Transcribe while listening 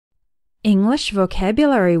English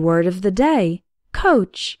vocabulary word of the day,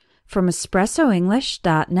 coach, from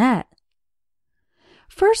espressoenglish.net.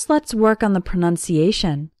 First, let's work on the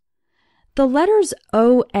pronunciation. The letters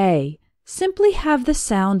OA simply have the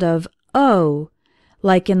sound of O,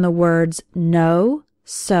 like in the words know,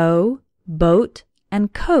 so, boat,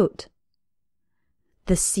 and coat.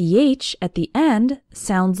 The CH at the end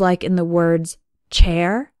sounds like in the words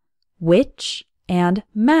chair, which, and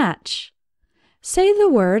match. Say the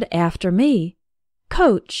word after me.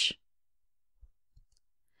 Coach.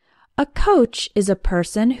 A coach is a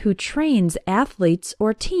person who trains athletes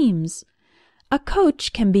or teams. A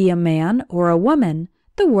coach can be a man or a woman.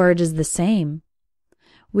 The word is the same.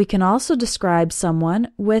 We can also describe someone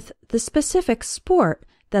with the specific sport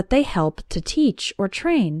that they help to teach or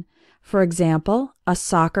train. For example, a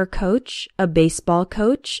soccer coach, a baseball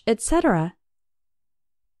coach, etc.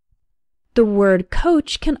 The word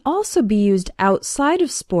coach can also be used outside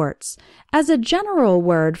of sports as a general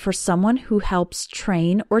word for someone who helps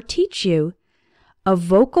train or teach you. A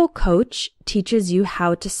vocal coach teaches you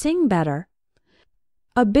how to sing better.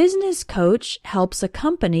 A business coach helps a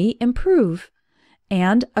company improve.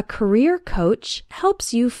 And a career coach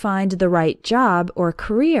helps you find the right job or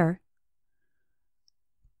career.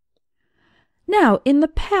 Now, in the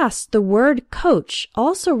past, the word coach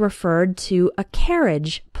also referred to a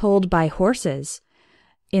carriage pulled by horses.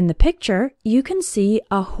 In the picture, you can see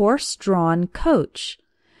a horse-drawn coach.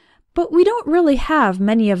 But we don't really have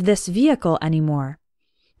many of this vehicle anymore.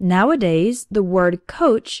 Nowadays, the word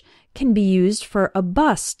coach can be used for a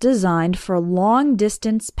bus designed for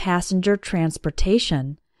long-distance passenger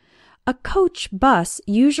transportation. A coach bus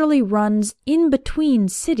usually runs in between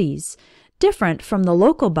cities, different from the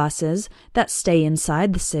local buses that stay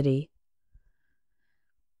inside the city.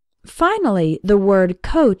 Finally, the word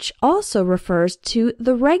coach also refers to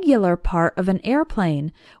the regular part of an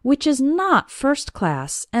airplane, which is not first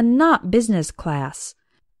class and not business class.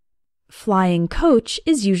 Flying coach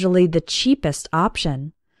is usually the cheapest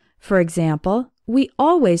option. For example, we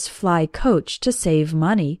always fly coach to save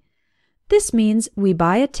money. This means we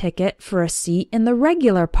buy a ticket for a seat in the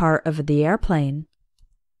regular part of the airplane.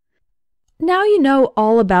 Now you know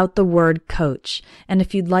all about the word coach, and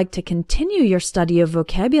if you'd like to continue your study of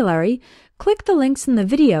vocabulary, click the links in the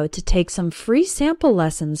video to take some free sample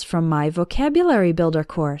lessons from my Vocabulary Builder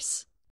course.